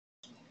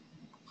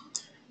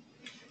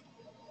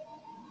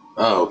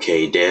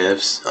Okay,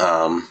 devs.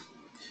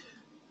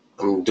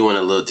 I'm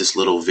doing this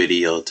little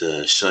video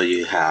to show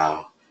you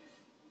how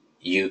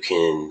you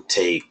can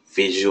take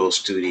Visual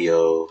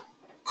Studio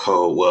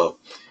Code. Well,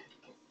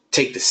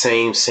 take the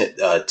same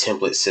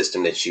template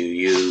system that you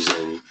use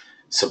in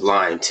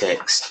Sublime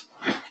Text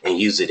and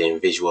use it in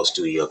Visual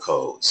Studio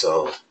Code.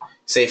 So,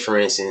 say for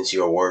instance,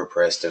 you're a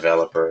WordPress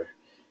developer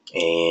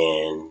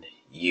and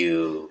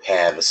you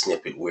have a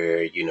snippet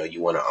where you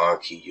want to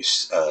enqueue your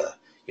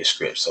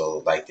script.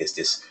 So like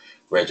this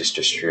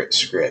register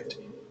script.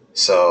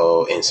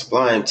 So in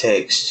Sublime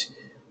Text,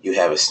 you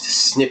have a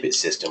snippet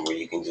system where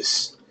you can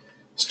just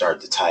start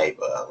to type.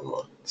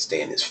 Well,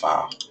 stay in this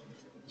file.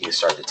 You can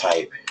start to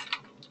type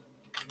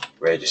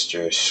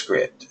register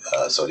script.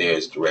 So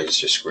there's the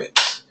register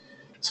scripts.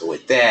 So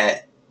with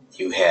that,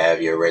 you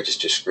have your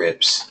register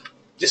scripts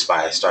just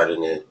by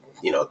starting to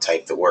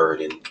type the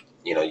word, and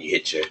you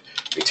hit your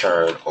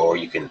return, or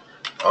you can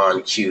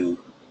on queue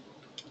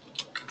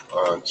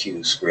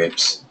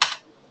scripts,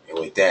 and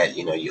with that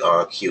you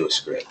on queue a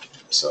script.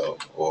 So,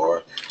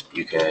 or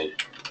you can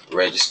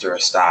register a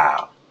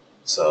style.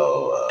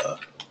 So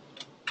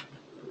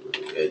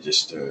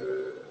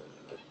register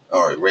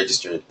or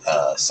register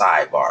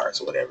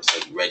sidebars or whatever. So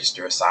you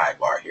register a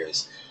sidebar.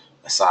 Here's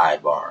a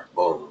sidebar.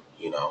 Boom.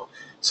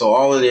 So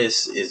all of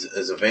this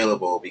is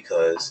available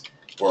because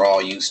we're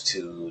all used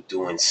to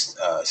doing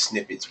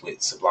snippets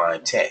with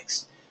Sublime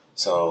Text.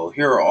 So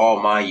here are all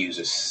my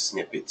user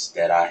snippets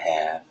that I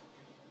have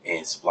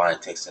in Sublime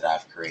Text that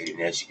I've created.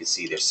 And as you can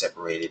see, they're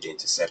separated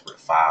into separate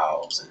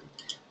files, and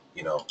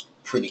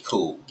pretty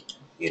cool.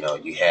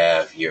 You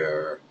have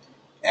your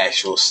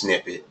actual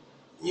snippet,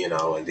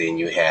 and then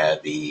you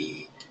have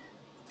the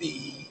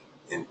the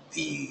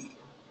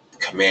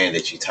command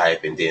that you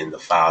type, and then the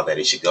file that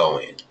it should go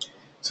in.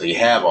 So you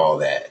have all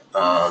that.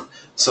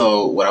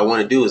 So what I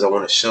want to do is I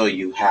want to show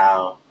you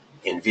how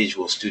in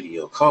Visual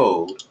Studio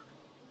Code,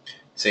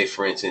 say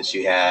for instance,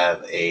 you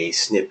have a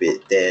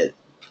snippet that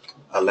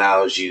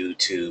allows you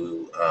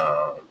to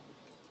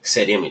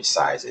set image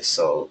sizes.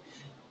 So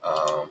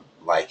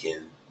like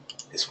in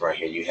this right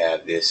here, you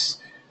have this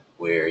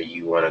where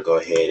you want to go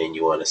ahead and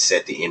you want to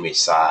set the image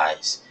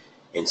size.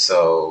 And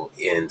so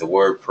in the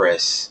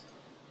WordPress,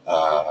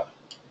 uh,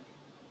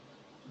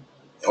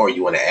 or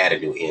you want to add a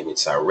new image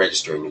size,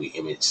 register a new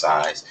image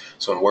size.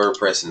 So in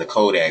WordPress in the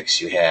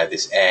codex, you have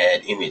this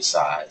add image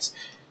size.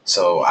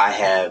 So I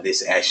have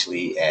this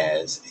actually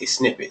as a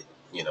snippet,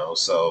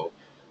 so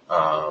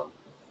um,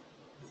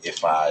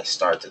 if I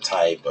start to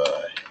type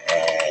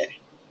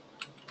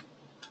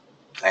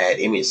add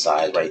image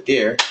size right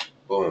there,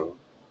 boom,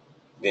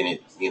 then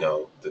it,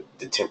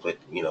 the template,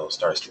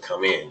 starts to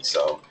come in.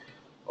 So,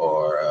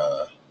 or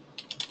I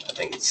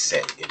think it's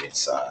set image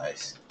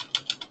size,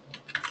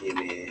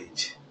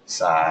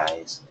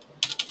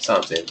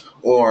 something.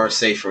 Or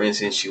say, for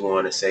instance, you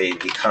want to say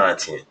the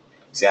content.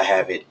 See, I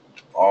have it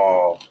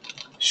all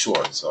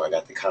short, so I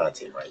got the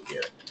content right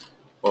there.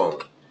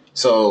 Boom.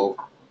 So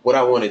what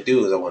I want to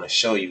do is I want to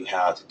show you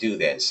how to do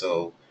that.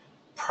 So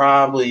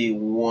probably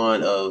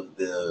one of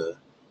the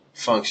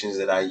functions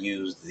that I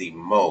use the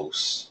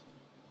most,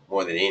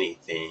 more than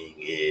anything,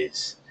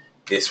 is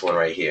this one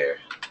right here,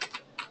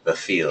 the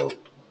field,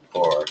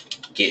 or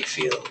get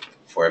field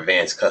for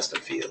advanced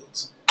custom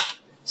fields.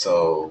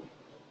 So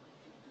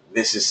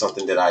this is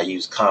something that I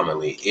use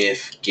commonly: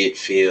 if, get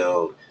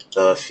field,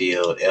 the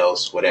field,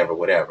 else, whatever,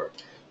 whatever.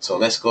 So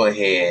let's go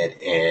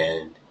ahead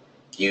and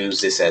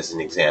use this as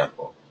an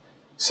example.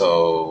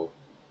 So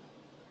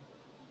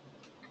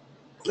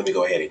let me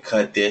go ahead and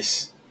cut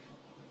this,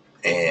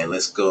 and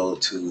let's go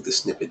to the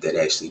snippet that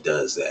actually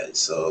does that.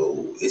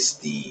 So it's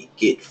the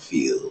get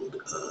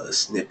field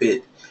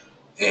snippet,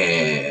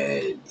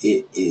 and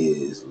it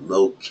is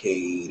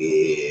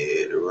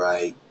located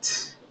right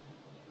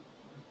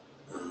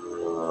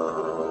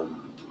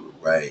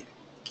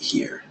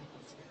here.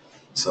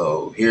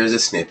 So here's a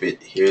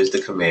snippet, here's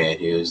the command,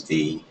 here's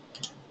the,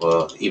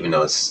 well, even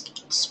though it's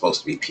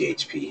supposed to be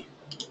PHP,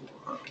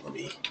 let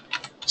me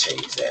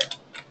change that.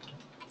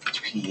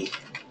 PHP.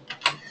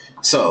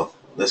 So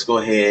let's go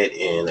ahead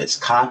and let's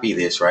copy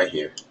this right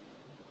here.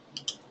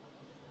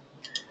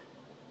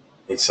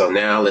 And so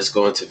now let's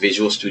go into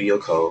Visual Studio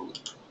Code.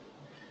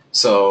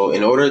 So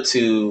in order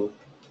to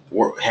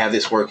have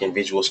this work in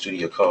Visual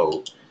Studio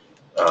Code,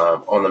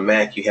 on the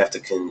Mac you have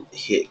to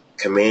hit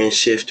Command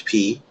Shift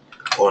P.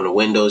 On the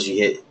Windows you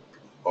hit,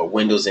 or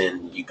Windows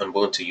and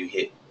Ubuntu you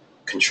hit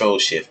Control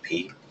Shift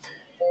P.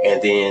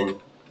 And then,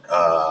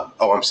 oh,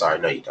 I'm sorry,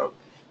 no you don't.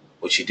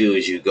 What you do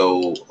is you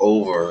go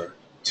over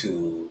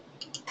to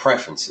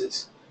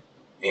Preferences,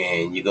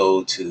 and you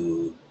go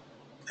to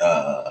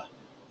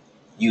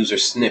User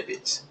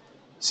Snippets.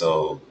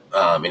 So,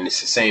 and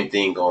it's the same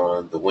thing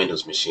on the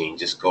Windows machine.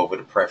 Just go over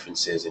to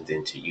Preferences and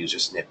then to User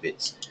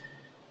Snippets.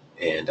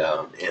 And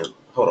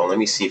hold on, let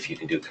me see if you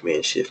can do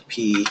Command Shift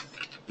P.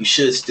 You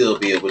should still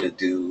be able to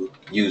do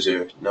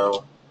user.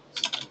 No,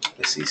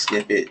 let's see,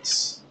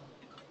 snippets.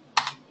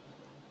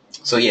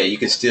 So yeah, you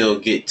can still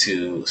get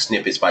to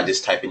snippets by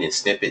just typing in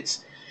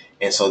snippets,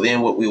 And so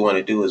then what we want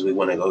to do is we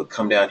want to go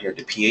come down here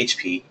to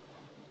PHP,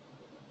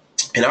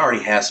 and I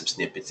already have some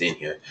snippets in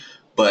here,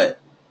 but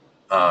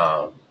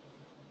um,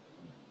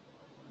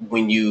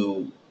 when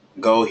you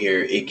go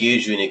here, it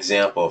gives you an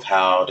example of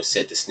how to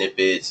set the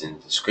snippets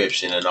and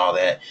description and all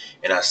that.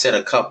 And I set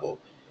a couple.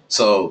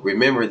 So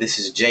remember, this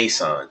is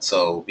JSON.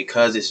 So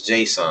because it's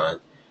JSON,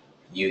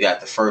 you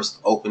got the first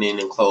opening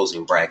and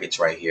closing brackets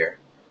right here.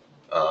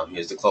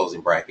 Here's the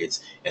closing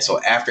brackets. And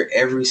so after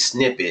every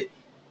snippet,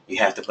 you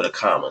have to put a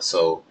comma.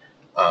 So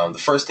the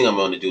first thing I'm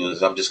going to do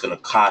is I'm just going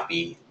to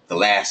copy the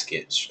last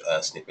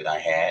snippet I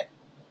had,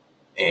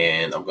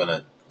 and I'm going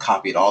to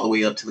copy it all the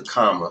way up to the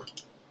comma,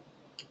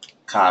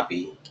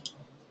 copy,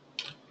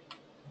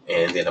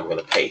 and then I'm going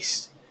to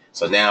paste.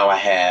 So now I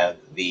have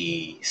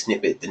the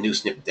snippet, the new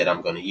snippet that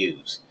I'm going to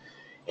use.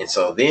 And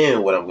so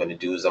then what I'm going to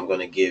do is I'm going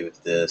to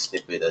give the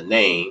snippet a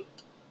name.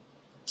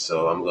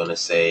 So I'm going to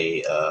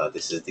say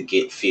this is the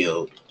get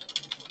field.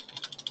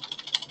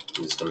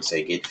 I'm just going to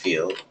say get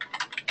field.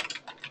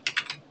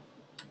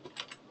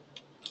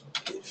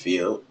 Get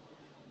field.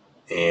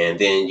 And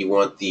then you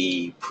want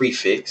the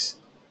prefix.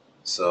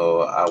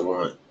 So I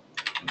want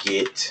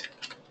get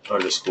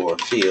underscore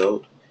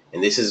field.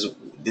 And this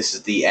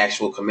is the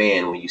actual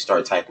command when you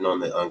start typing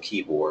on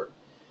keyboard.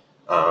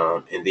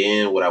 And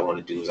then what I want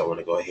to do is I want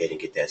to go ahead and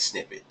get that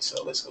snippet.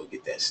 So let's go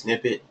get that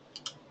snippet,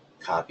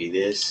 copy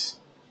this,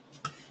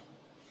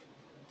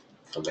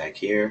 come back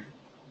here.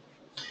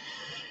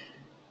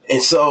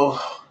 And so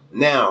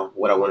now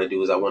what I want to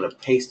do is I want to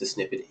paste the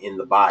snippet in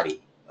the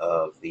body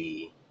of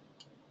the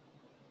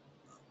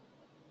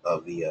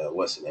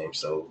what's the name?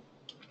 So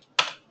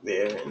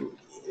there, and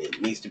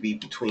it needs to be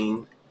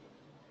between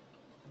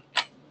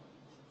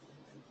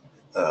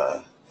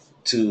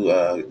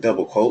two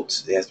double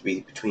quotes. It has to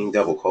be between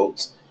double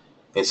quotes.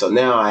 And so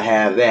now I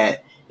have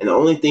that. And the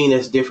only thing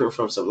that's different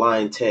from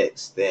Sublime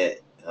Text that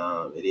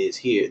it is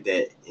here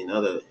that in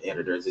other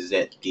editors is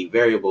that the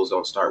variables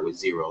don't start with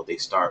 0. They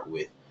start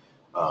with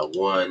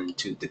 1,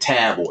 2, the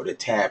tab or the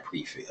tab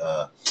prefix.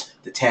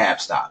 The tab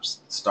stops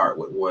start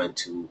with 1,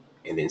 2,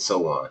 and then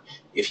so on.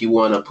 If you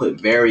want to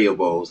put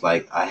variables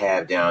like I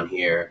have down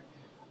here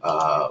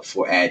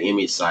for add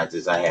image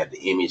sizes, I have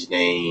the image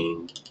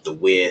name, the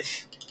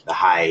width, the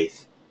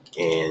height,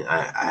 and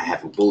I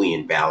have a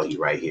Boolean value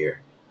right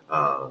here.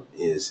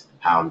 Is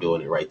how I'm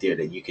doing it right there.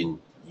 That you can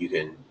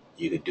do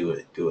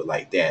it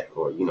like that,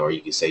 or or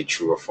you can say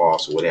true or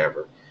false or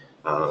whatever.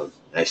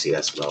 Actually,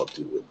 that's what I'll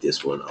do with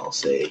this one. I'll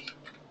say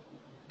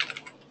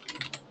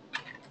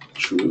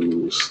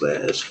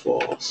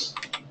true/false.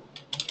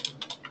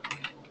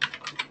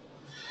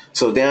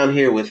 So down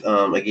here with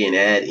again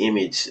add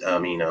image.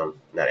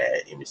 Not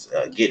add image.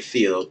 Get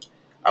field.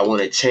 I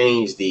want to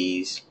change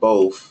these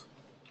both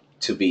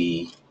to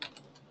be.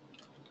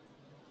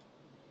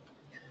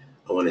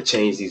 I want to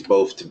change these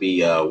both to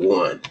be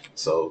 1.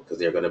 So because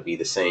they're going to be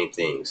the same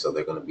thing. So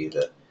they're going to be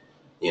the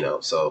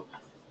so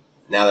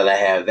now that I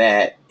have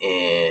that,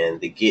 and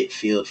the get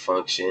field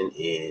function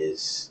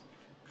is,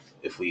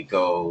 if we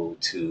go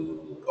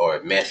to,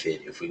 or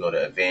method, if we go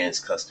to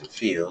advanced custom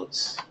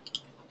fields,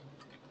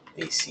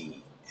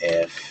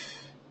 ACF,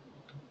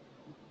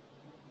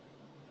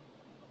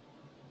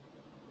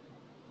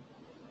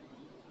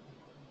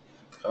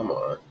 come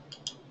on,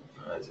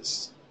 it's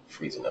just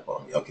freezing up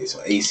on me. Okay, so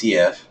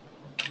ACF,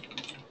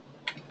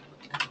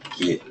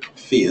 get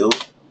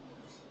field.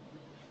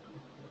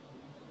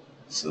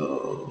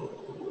 So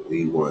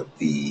we want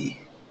the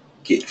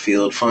get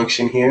field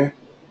function here.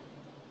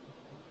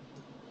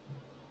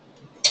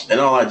 And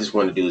all I just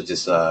want to do is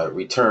just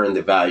return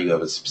the value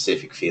of a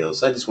specific field.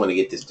 So I just want to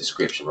get this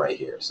description right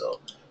here. So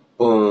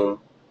boom,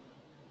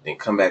 then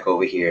come back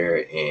over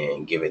here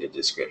and give it a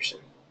description.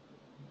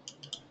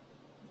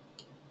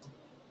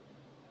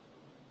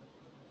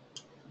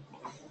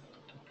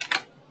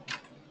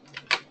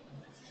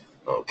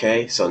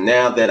 Okay, so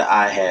now that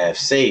I have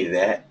saved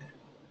that,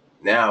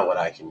 now what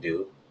I can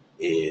do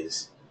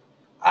is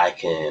I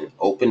can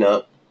open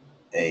up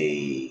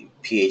a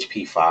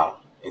PHP file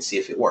and see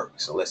if it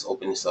works. So let's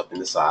open this up in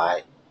the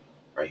side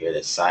right here.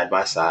 That's side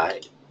by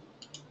side,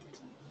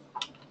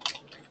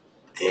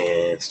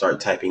 and start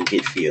typing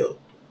get field,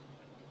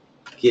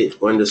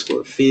 get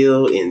underscore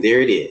field, and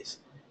there it is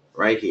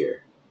right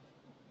here.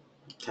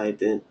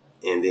 Typed it,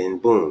 and then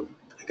boom,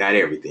 I got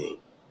everything.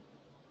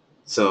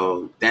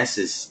 So that's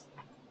this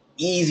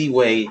easy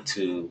way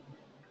to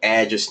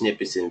add your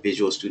snippets in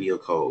Visual Studio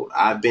Code.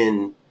 I've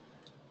been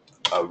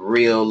a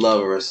real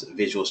lover of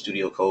Visual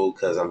Studio Code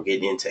because I'm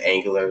getting into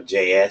Angular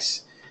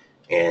JS,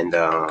 and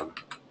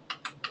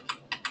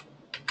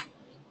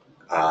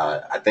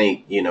I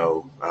think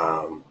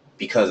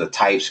because of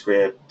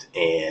TypeScript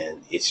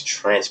and its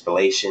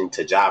translation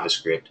to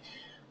JavaScript,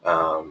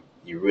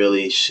 you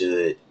really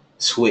should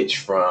switch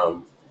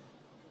from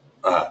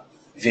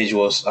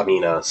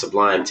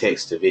Sublime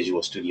Text to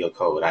Visual Studio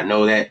Code. I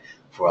know that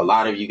for a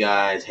lot of you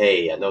guys,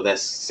 hey, I know that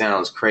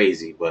sounds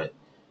crazy, but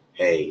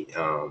hey,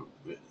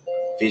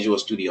 Visual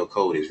Studio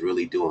Code is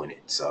really doing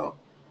it. So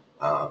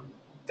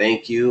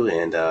thank you,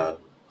 and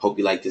hope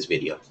you like this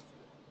video.